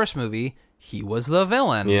like the first movie, he was the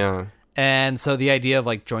villain. Yeah. And so the idea of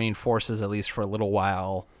like joining forces, at least for a little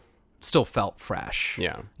while, still felt fresh.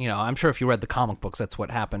 Yeah. You know, I'm sure if you read the comic books, that's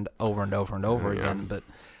what happened over and over and over again. But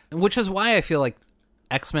which is why I feel like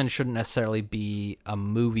X-Men shouldn't necessarily be a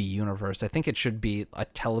movie universe. I think it should be a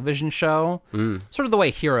television show, sort of the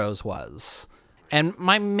way Heroes was. And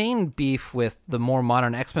my main beef with the more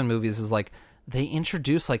modern X-Men movies is like they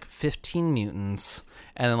introduce like 15 mutants,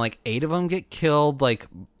 and then like 8 of them get killed, like,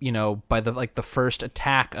 you know, by the first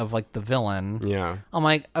attack of like the villain. Yeah. I'm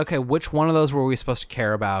like, okay, which one of those were we supposed to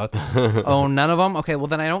care about? Oh, none of them? Okay, well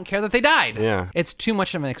then I don't care that they died. Yeah. It's too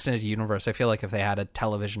much of an extended universe. I feel like if they had a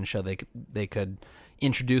television show, they could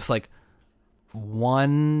introduce like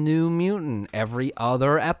one new mutant every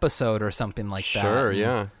other episode or something like that. Sure,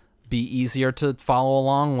 yeah. Be easier to follow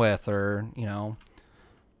along with, or, you know,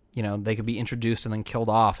 they could be introduced and then killed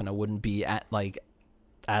off, and it wouldn't be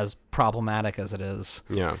as problematic as it is.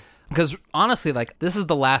 Yeah. Because honestly, like, this is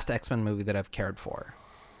the last X-Men movie that I've cared for.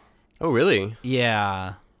 Oh, really?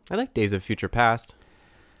 Yeah. I like Days of Future Past.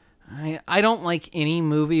 I don't like any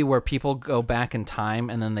movie where people go back in time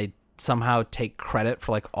and then they somehow take credit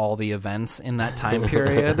for like all the events in that time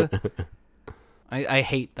period. I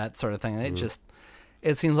hate that sort of thing.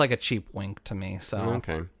 It seems like a cheap wink to me. So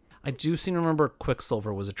Okay. I do seem to remember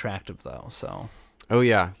Quicksilver was attractive though. So Oh,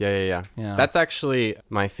 yeah. Yeah. Yeah. That's actually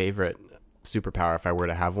my favorite superpower, if I were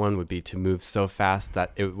to have one, would be to move so fast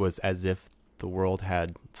that it was as if the world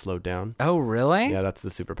had slowed down. Oh, really? Yeah, that's the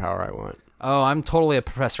superpower I want. Oh, I'm totally a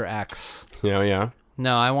Professor X. Yeah.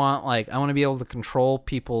 No, I want to be able to control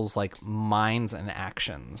people's like minds and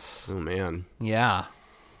actions. Oh, man. Yeah.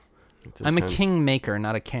 It's I'm a intense. kingmaker,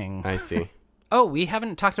 not a king. I see. Oh, we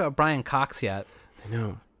haven't talked about Brian Cox yet. I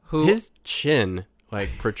know. Who? His chin, like,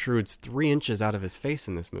 protrudes 3 inches out of his face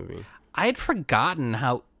in this movie. I'd forgotten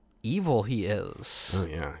how evil he is. Oh,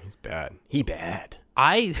 yeah. He's bad. He bad.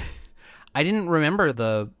 I didn't remember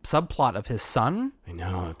the subplot of his son. I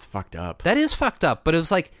know. It's fucked up. That is fucked up, but it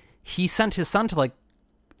was like he sent his son to like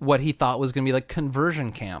what he thought was going to be like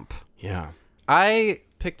conversion camp. Yeah. I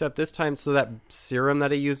picked up this time, so that serum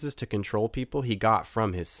that he uses to control people, he got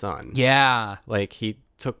from his son. Yeah. Like, he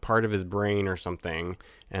took part of his brain or something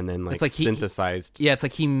and then like, It's like synthesized. Yeah, it's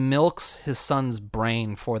like he milks his son's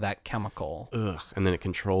brain for that chemical. Ugh. And then it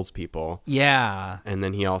controls people. Yeah. And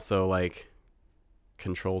then he also like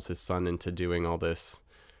controls his son into doing all this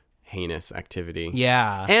heinous activity.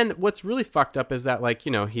 Yeah. And what's really fucked up is that, like,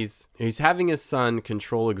 you know, he's having his son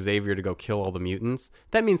control Xavier to go kill all the mutants.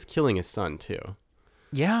 That means killing his son too.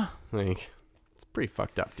 Yeah. Like, it's pretty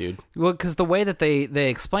fucked up, dude. Well, because the way that they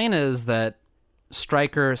explain it is that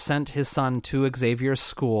Stryker sent his son to Xavier's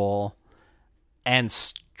school, and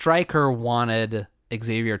Stryker wanted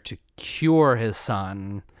Xavier to cure his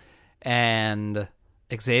son, and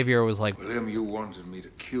Xavier was like, William, you wanted me to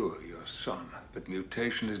cure your son, but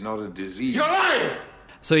mutation is not a disease. You're lying!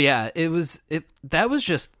 so yeah, that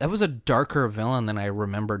was a darker villain than I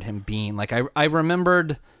remembered him being. Like I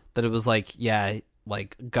remembered that it was like, yeah,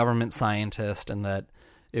 like government scientist, and that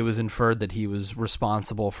it was inferred that he was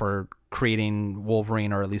responsible for creating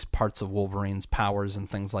Wolverine, or at least parts of Wolverine's powers and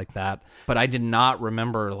things like that. But I did not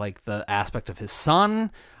remember like the aspect of his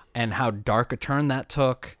son and how dark a turn that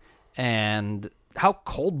took, and how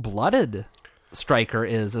cold-blooded Stryker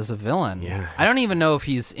is as a villain. Yeah. I don't even know if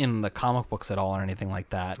he's in the comic books at all or anything like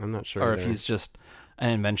that. I'm not sure Or if either. he's just an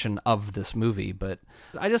invention of this movie. But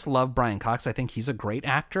I just love Brian Cox. I think he's a great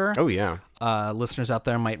actor. Oh, yeah. Listeners out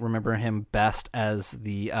there might remember him best as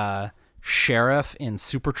the sheriff in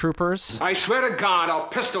Super Troopers. I swear to God, I'll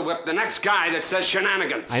pistol whip the next guy that says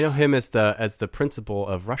shenanigans. I know him as the principal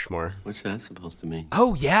of Rushmore. What's that supposed to mean?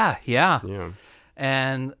 Oh, yeah. Yeah.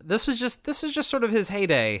 And this is just sort of his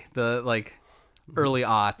heyday, the like early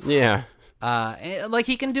aughts. Yeah. Like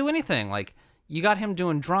he can do anything. Like you got him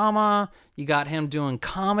doing drama, you got him doing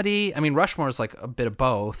comedy. I mean, Rushmore is like a bit of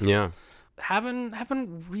both. Yeah.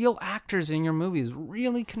 Having real actors in your movies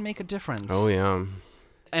really can make a difference. Oh, yeah.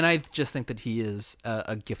 And I just think that he is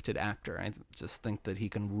a gifted actor. I just think that he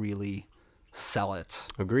can really sell it.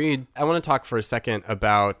 Agreed. I want to talk for a second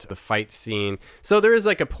about the fight scene. So there is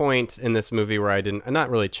like a point in this movie where I'm not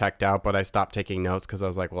really checked out, but I stopped taking notes because I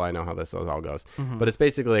was like, well, I know how this all goes. Mm-hmm. But it's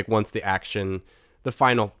basically like once the action, the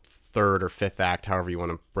final third or fifth act, however you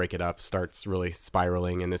want to break it up, starts really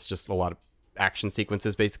spiraling, and it's just a lot of action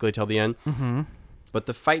sequences basically till the end. Mm-hmm. But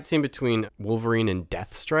the fight scene between Wolverine and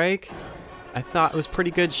Deathstrike, I thought it was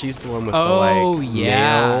pretty good. She's the one with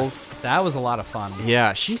nails. That was a lot of fun.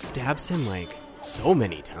 Yeah, she stabs him like so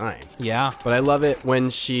many times. Yeah. But I love it when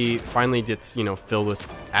she finally gets, filled with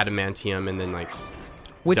adamantium and then like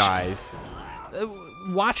dies.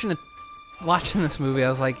 Watching this movie, I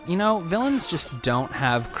was like, villains just don't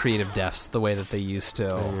have creative depths the way that they used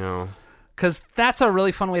to. I know. Because that's a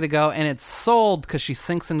really fun way to go, and it's sold because she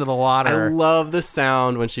sinks into the water. I love the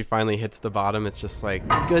sound when she finally hits the bottom. It's just like,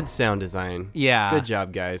 good sound design. Yeah. Good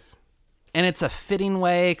job, guys. And it's a fitting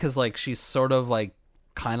way because, like, she's sort of, like,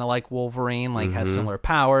 kind of like Wolverine, like, has similar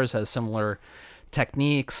powers, has similar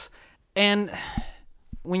techniques. And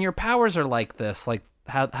when your powers are like this, like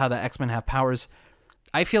how the X-Men have powers,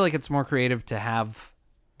 I feel like it's more creative to have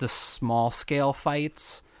the small-scale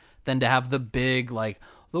fights than to have the big, like,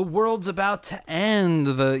 the world's about to end.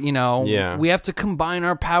 We have to combine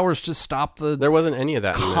our powers to stop There wasn't any of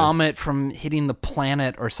that in this. comet from hitting the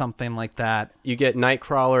planet or something like that. You get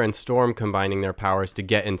Nightcrawler and Storm combining their powers to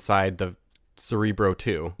get inside the Cerebro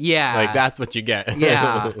 2. Yeah. Like, that's what you get.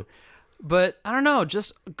 Yeah. But, I don't know,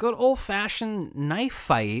 just a good old-fashioned knife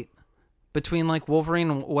fight between, like, Wolverine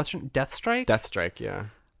and Deathstrike? Deathstrike, yeah.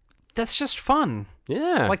 That's just fun.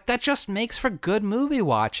 Yeah. Like, that just makes for good movie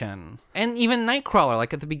watching. And even Nightcrawler,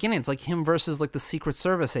 like, at the beginning, it's like him versus, like, the Secret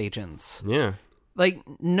Service agents. Yeah. Like,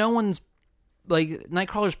 Nightcrawler's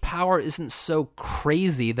power isn't so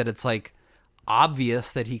crazy that it's, like,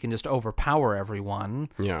 obvious that he can just overpower everyone.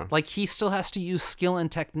 Yeah. Like, he still has to use skill and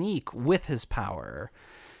technique with his power.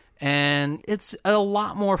 And it's a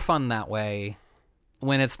lot more fun that way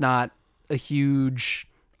when it's not a huge,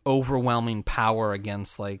 overwhelming power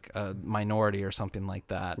against, like, a minority or something like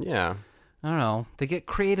that. Yeah. I don't know. They get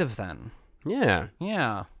creative then. Yeah.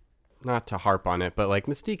 Yeah. Not to harp on it, but, like,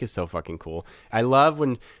 Mystique is so fucking cool. I love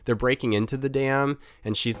when they're breaking into the dam,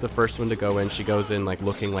 and she's the first one to go in. She goes in, like,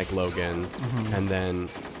 looking like Logan, and then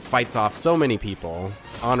fights off so many people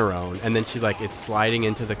on her own, and then she, like, is sliding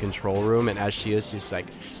into the control room, and as she is, she's, like,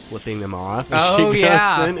 flipping them off. And she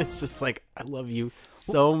goes in. It's just, like, I love you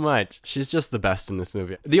so much. She's just the best in this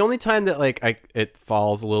movie. The only time that, like, it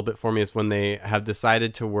falls a little bit for me is when they have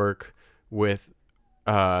decided to work with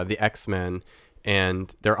the X-Men,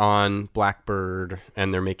 and they're on Blackbird,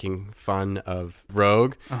 and they're making fun of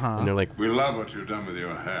Rogue, and they're like, We love what you've done with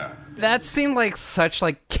your hair. That seemed like such,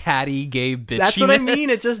 like, catty gay bitchiness. that's what I mean.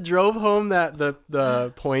 It just drove home that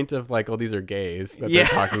the point of, like, oh, these are gays that they're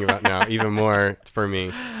talking about now, even more for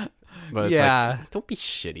me. But it's like, don't be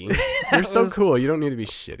shitty. You're so cool. You don't need to be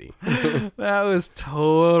shitty. That was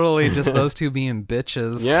totally just those two being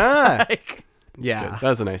bitches. Yeah. Yeah. Good. That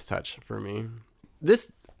was a nice touch for me.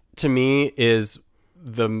 This, to me, is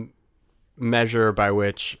the measure by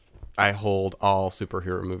which I hold all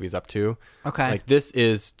superhero movies up to. Okay. Like, this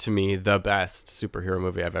is, to me, the best superhero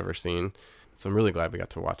movie I've ever seen. So I'm really glad we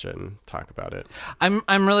got to watch it and talk about it.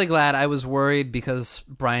 I'm really glad. I was worried because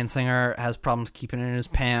Bryan Singer has problems keeping it in his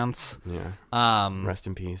pants. Yeah. Rest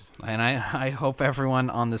in peace. And I hope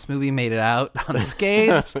everyone on this movie made it out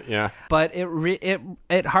unscathed. Yeah. But it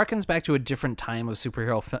harkens back to a different time of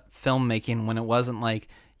superhero filmmaking when it wasn't like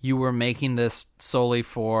you were making this solely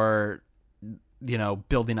for,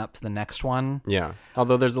 building up to the next one. Yeah.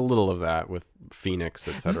 Although there's a little of that with Phoenix,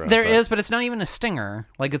 etc. There is, but it's not even a stinger.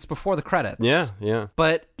 Like, it's before the credits. Yeah, yeah.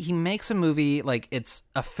 But he makes a movie, like, it's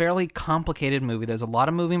a fairly complicated movie. There's a lot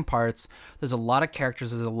of moving parts. There's a lot of characters.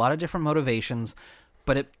 There's a lot of different motivations.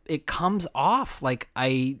 But it comes off like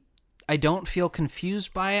I don't feel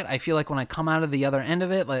confused by it. I feel like when I come out of the other end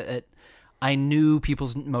of it, I knew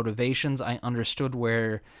people's motivations. I understood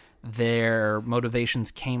where their motivations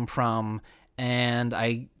came from. And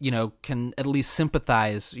I, can at least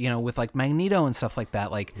sympathize, with, like, Magneto and stuff like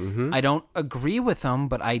that. Like, I don't agree with him,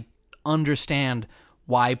 but I understand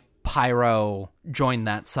why Pyro joined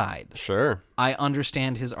that side. Sure. I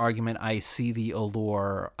understand his argument. I see the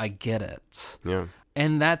allure. I get it. Yeah.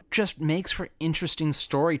 And that just makes for interesting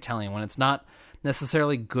storytelling when it's not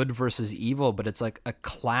necessarily good versus evil, but it's like a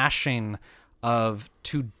clashing of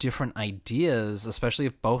two different ideas, especially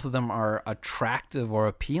if both of them are attractive or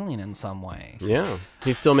appealing in some way. Yeah.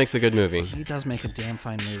 He still makes a good movie. He does make a damn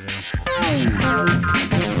fine movie.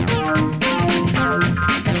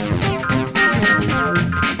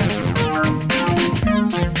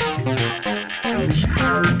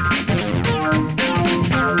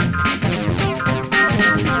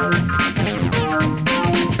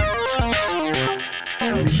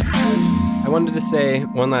 I wanted to say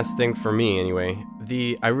one last thing for me anyway.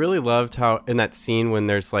 I really loved how in that scene when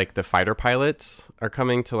there's like the fighter pilots are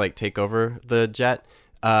coming to like take over the jet,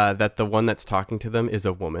 that the one that's talking to them is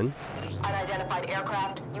a woman. Unidentified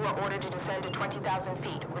aircraft, you are ordered to descend to 20,000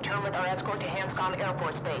 feet. Return with our escort to Hanscom Air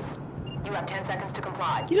Force Base. You have 10 seconds to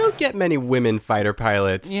comply. You don't get many women fighter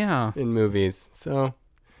pilots in movies, so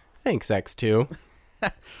thanks, X2.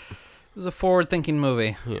 It was a forward-thinking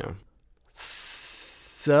movie. Yeah.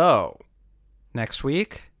 So, Next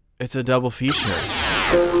week, it's a double feature.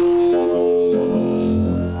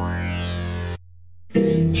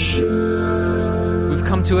 We've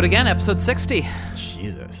come to it again, episode 60.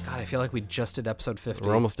 Jesus. God, I feel like we just did episode 50.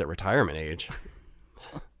 We're almost at retirement age.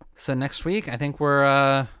 So next week, I think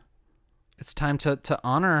it's time to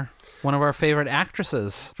honor one of our favorite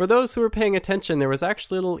actresses. For those who were paying attention, there was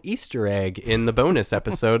actually a little Easter egg in the bonus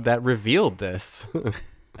episode that revealed this.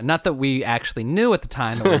 Not that we actually knew at the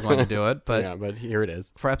time that we were going to do it, but yeah, but here it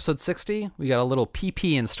is. For episode 60, we got a little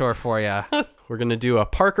PP in store for you. We're going to do a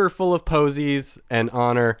Parker full of posies and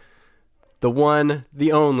honor the one,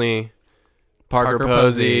 the only Parker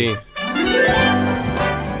Posey.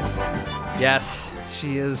 Yes,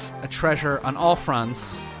 she is a treasure on all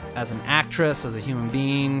fronts. As an actress, as a human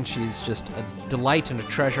being, she's just a delight and a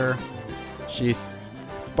treasure. She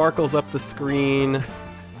sparkles up the screen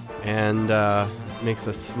and makes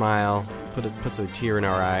us smile, puts a tear in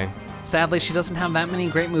our eye. Sadly, she doesn't have that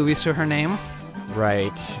many great movies to her name.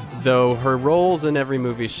 Right. Though her roles in every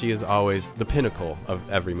movie, she is always the pinnacle of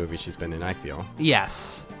every movie she's been in, I feel.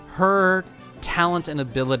 Yes. Her talent and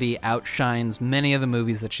ability outshines many of the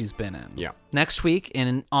movies that she's been in. Yeah. Next week,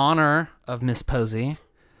 in honor of Miss Posey,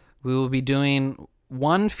 we will be doing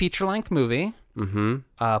one feature-length movie,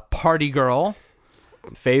 Party Girl.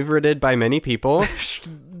 Favorited by many people.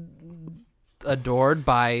 Adored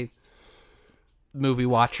by movie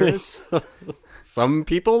watchers. Some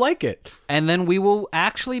people like it. And then we will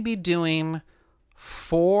actually be doing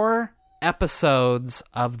 4 episodes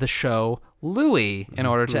of the show Louie in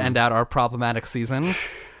order to end out our problematic season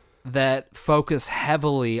that focus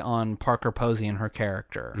heavily on Parker Posey and her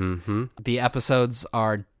character. The episodes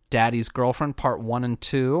are Daddy's Girlfriend Part 1 and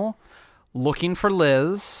 2, Looking for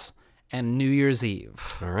Liz, and New Year's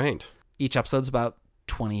Eve. All right. Each episode's about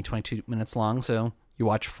 22 minutes long, so you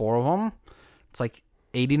watch 4 of them. It's like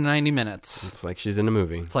 80 to 90 minutes. It's like she's in a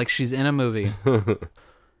movie. It's like she's in a movie. All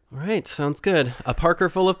right, sounds good. A Parker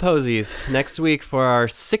full of posies next week for our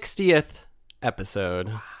 60th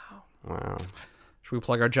episode. Wow. Should we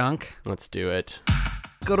plug our junk? Let's do it.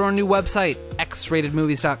 Go to our new website,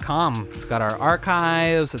 xratedmovies.com. It's got our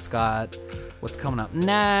archives. It's got what's coming up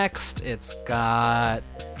next. It's got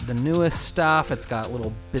the newest stuff. It's got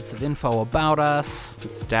little bits of info about us. Some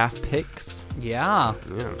staff pics. Yeah.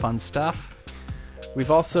 Fun stuff.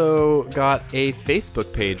 We've also got a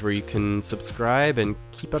Facebook page where you can subscribe and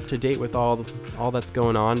keep up to date with all that's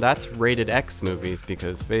going on. That's Rated X Movies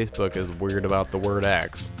because Facebook is weird about the word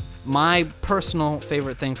X. My personal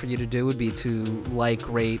favorite thing for you to do would be to like,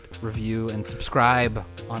 rate, review, and subscribe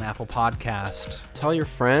on Apple Podcast. Tell your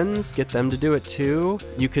friends, get them to do it too.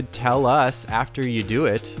 You could tell us after you do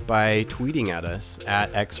it by tweeting at us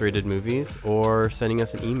at xratedmovies or sending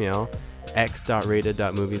us an email,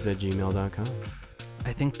 x.rated.movies@gmail.com.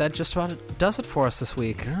 I think that just about does it for us this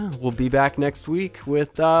week. Yeah, we'll be back next week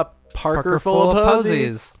with Parker full of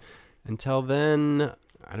posies. Until then,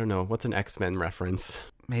 I don't know. What's an X-Men reference?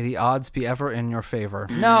 May the odds be ever in your favor.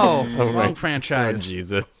 No, wrong franchise. Oh,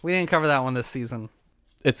 Jesus. We didn't cover that one this season.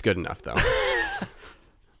 It's good enough, though.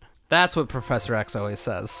 That's what Professor X always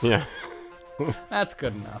says. Yeah. That's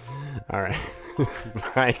good enough. All right.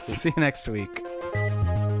 Bye. See you next week.